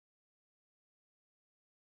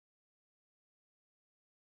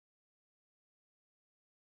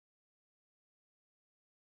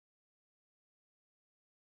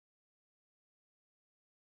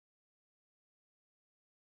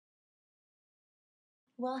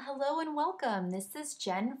Well, hello and welcome. This is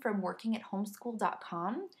Jen from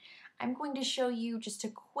workingathomeschool.com. I'm going to show you just a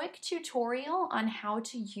quick tutorial on how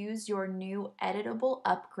to use your new editable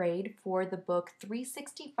upgrade for the book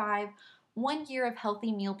 365 1 Year of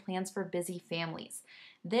Healthy Meal Plans for Busy Families.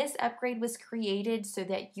 This upgrade was created so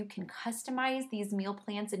that you can customize these meal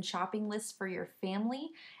plans and shopping lists for your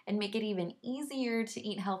family and make it even easier to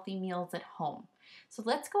eat healthy meals at home. So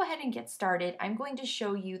let's go ahead and get started. I'm going to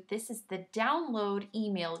show you, this is the download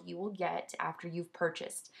email you will get after you've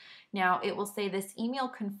purchased. Now it will say this email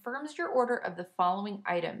confirms your order of the following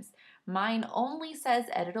items. Mine only says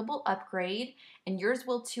editable upgrade, and yours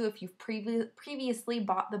will too if you've previously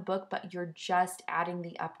bought the book but you're just adding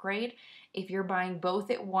the upgrade. If you're buying both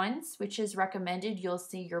at once, which is recommended, you'll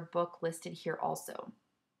see your book listed here also.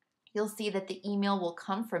 You'll see that the email will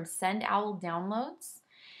come from Send Owl Downloads,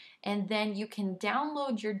 and then you can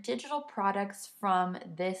download your digital products from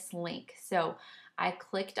this link. So I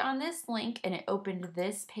clicked on this link and it opened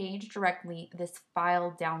this page directly, this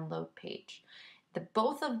file download page.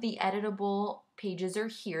 Both of the editable pages are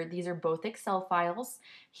here. These are both Excel files.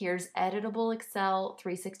 Here's editable Excel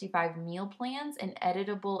 365 meal plans and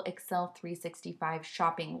editable Excel 365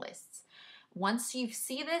 shopping lists. Once you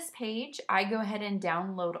see this page, I go ahead and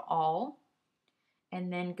download all,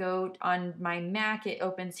 and then go on my Mac. It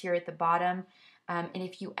opens here at the bottom. And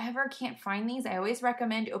if you ever can't find these, I always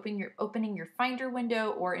recommend opening your Finder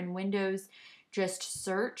window, or in Windows, just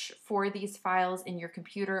search for these files in your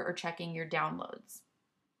computer or checking your downloads.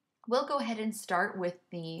 We'll go ahead and start with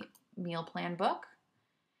the meal plan book.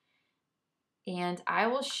 And I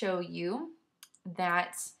will show you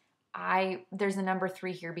that there's a number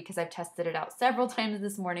 3 here because I've tested it out several times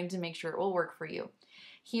this morning to make sure it will work for you.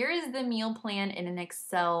 Here is the meal plan in an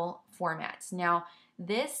Excel format. Now,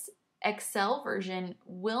 this Excel version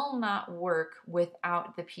will not work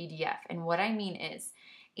without the PDF. And what I mean is,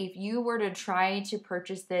 if you were to try to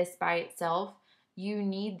purchase this by itself, you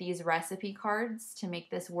need these recipe cards to make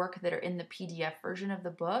this work that are in the PDF version of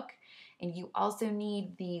the book. And you also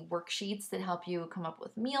need the worksheets that help you come up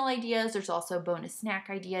with meal ideas. There's also bonus snack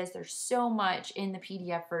ideas. There's so much in the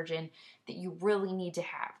PDF version that you really need to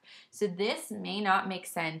have. So this may not make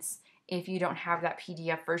sense if you don't have that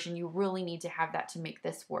PDF version. You really need to have that to make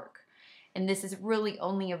this work. And this is really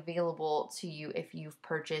only available to you if you've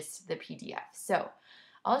purchased the PDF. So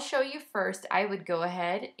I'll show you first. I would go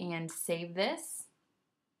ahead and save this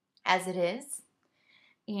as it is.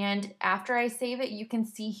 And after I save it, you can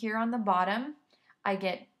see here on the bottom, I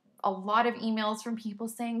get a lot of emails from people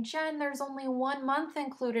saying, Jen, there's only 1 month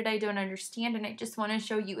included. I don't understand. And I just want to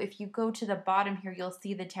show you, if you go to the bottom here, you'll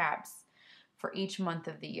see the tabs for each month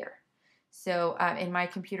of the year. So and my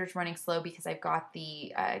computer's running slow because I've got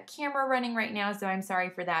the camera running right now, so I'm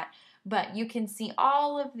sorry for that. But you can see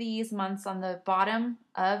all of these months on the bottom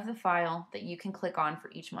of the file that you can click on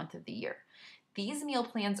for each month of the year. These meal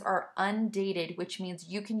plans are undated, which means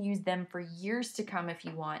you can use them for years to come if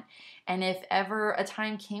you want. And if ever a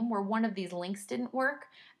time came where one of these links didn't work,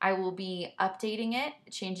 I will be updating it,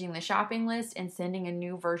 changing the shopping list, and sending a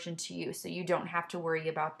new version to you, so you don't have to worry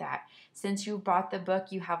about that. Since you bought the book,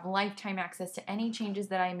 you have lifetime access to any changes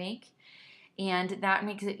that I make. And that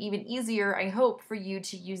makes it even easier, I hope, for you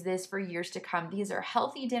to use this for years to come. These are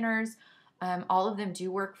healthy dinners. All of them do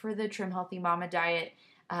work for the Trim Healthy Mama diet.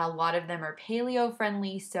 A lot of them are paleo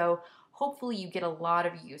friendly, so hopefully you get a lot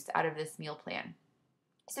of use out of this meal plan.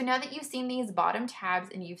 So now that you've seen these bottom tabs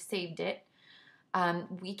and you've saved it,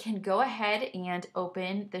 we can go ahead and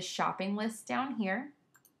open the shopping list down here.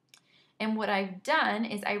 And what I've done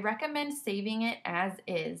is I recommend saving it as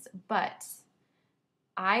is, but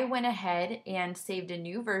I went ahead and saved a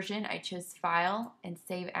new version. I chose File and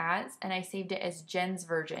Save As, and I saved it as Jen's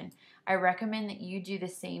version. I recommend that you do the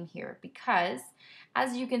same here because,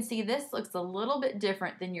 as you can see, this looks a little bit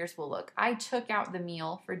different than yours will look. I took out the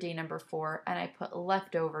meal for day number 4 and I put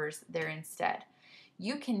leftovers there instead.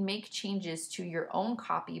 You can make changes to your own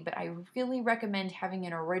copy, but I really recommend having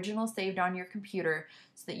an original saved on your computer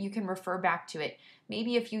so that you can refer back to it.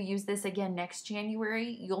 Maybe if you use this again next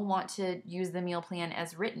January, you'll want to use the meal plan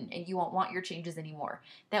as written and you won't want your changes anymore.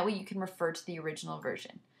 That way you can refer to the original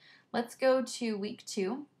version. Let's go to week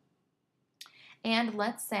 2. And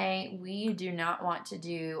let's say we do not want to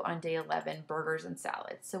do on day 11 burgers and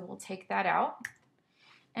salads. So we'll take that out.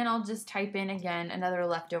 And I'll just type in again another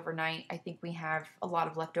leftover night. I think we have a lot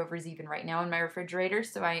of leftovers even right now in my refrigerator,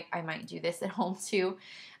 so I might do this at home too.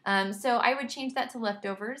 So I would change that to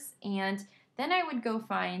leftovers, and then I would go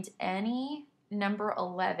find any number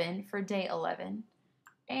 11 for day 11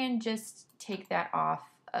 and just take that off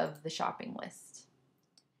of the shopping list.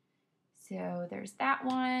 So there's that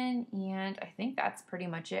one, and I think that's pretty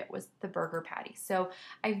much it, was the burger patty. So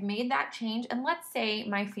I've made that change, and let's say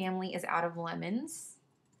my family is out of lemons,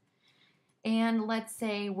 and let's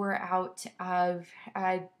say we're out of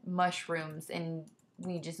mushrooms, and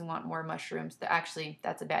we just want more mushrooms. Actually,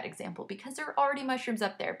 that's a bad example because there are already mushrooms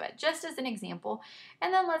up there, but just as an example.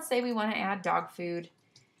 And then let's say we want to add dog food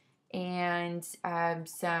and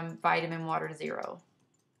some vitamin water zero.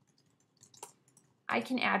 I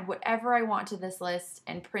can add whatever I want to this list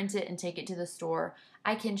and print it and take it to the store.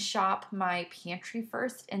 I can shop my pantry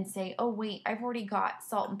first and say, oh wait, I've already got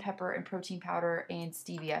salt and pepper and protein powder and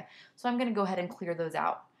stevia, so I'm gonna go ahead and clear those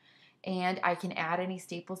out. And I can add any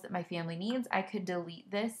staples that my family needs. I could delete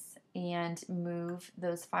this and move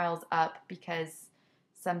those files up because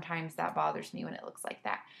sometimes that bothers me when it looks like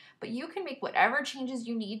that. But you can make whatever changes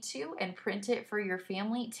you need to and print it for your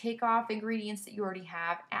family. Take off ingredients that you already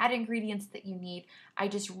have, add ingredients that you need. I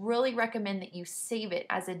just really recommend that you save it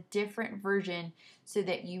as a different version so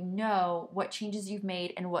that you know what changes you've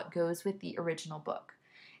made and what goes with the original book.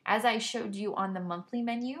 As I showed you on the monthly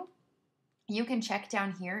menu, you can check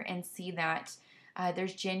down here and see that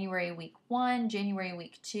there's January week 1, January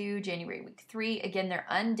week 2, January week 3. Again, they're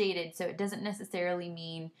undated, so it doesn't necessarily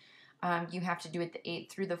mean you have to do it the 8th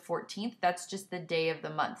through the 14th. That's just the day of the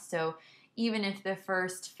month. So even if the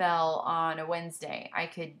first fell on a Wednesday, I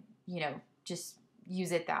could, just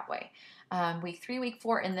use it that way. Week 3, week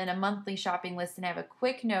 4, and then a monthly shopping list. And I have a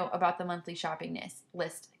quick note about the monthly shopping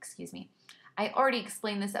list. I already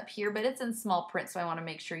explained this up here, but it's in small print, so I want to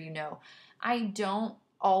make sure you know. I don't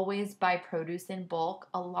always buy produce in bulk.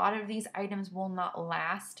 A lot of these items will not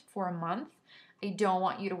last for a month. I don't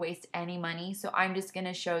want you to waste any money, so I'm just going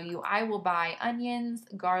to show you. I will buy onions,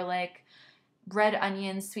 garlic, red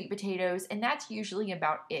onions, sweet potatoes, and that's usually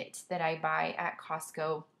about it that I buy at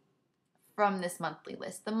Costco from this monthly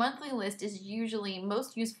list. The monthly list is usually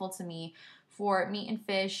most useful to me for meat and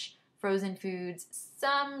fish, frozen foods,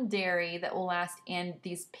 some dairy that will last, and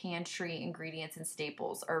these pantry ingredients and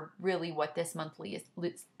staples are really what this monthly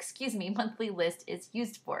list is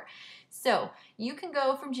used for. So you can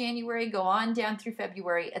go from January, go on down through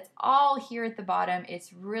February. It's all here at the bottom.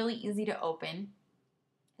 It's really easy to open.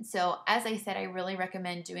 So as I said, I really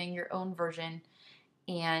recommend doing your own version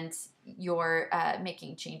and you're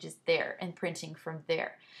making changes there and printing from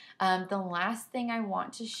there. The last thing I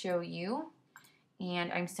want to show you,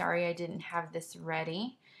 and I'm sorry I didn't have this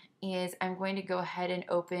ready, is I'm going to go ahead and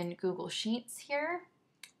open Google Sheets here.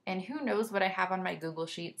 And who knows what I have on my Google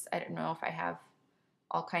Sheets. I don't know if I have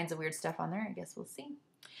all kinds of weird stuff on there. I guess we'll see.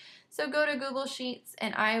 So go to Google Sheets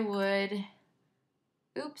and I would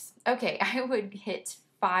hit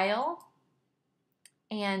File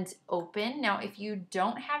and Open. Now, if you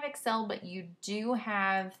don't have Excel, but you do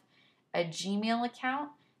have a Gmail account,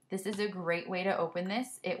 this is a great way to open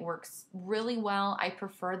this. It works really well. I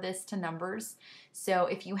prefer this to numbers. So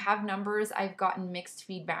if you have numbers, I've gotten mixed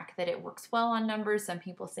feedback that it works well on numbers. Some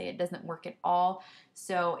people say it doesn't work at all.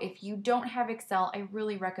 So if you don't have Excel, I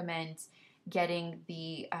really recommend getting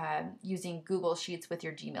using Google Sheets with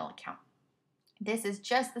your Gmail account. This is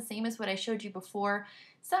just the same as what I showed you before.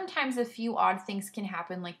 Sometimes a few odd things can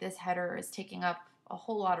happen, like this header is taking up a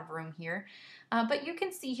whole lot of room here. But you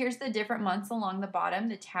can see here's the different months along the bottom,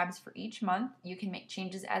 the tabs for each month. You can make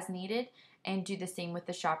changes as needed and do the same with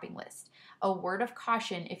the shopping list. A word of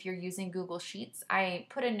caution if you're using Google Sheets, I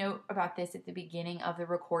put a note about this at the beginning of the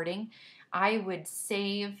recording. I would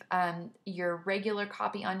save your regular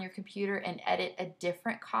copy on your computer and edit a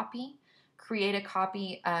different copy. Create a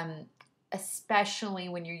copy especially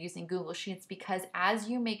when you're using Google Sheets, because as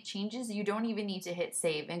you make changes, you don't even need to hit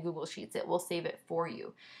save in Google Sheets. It will save it for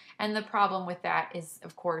you. And the problem with that is,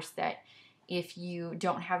 of course, that if you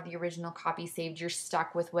don't have the original copy saved, you're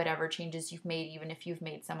stuck with whatever changes you've made, even if you've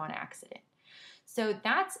made some on accident. So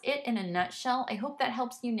that's it in a nutshell. I hope that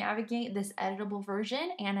helps you navigate this editable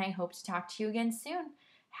version, and I hope to talk to you again soon.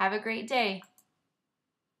 Have a great day.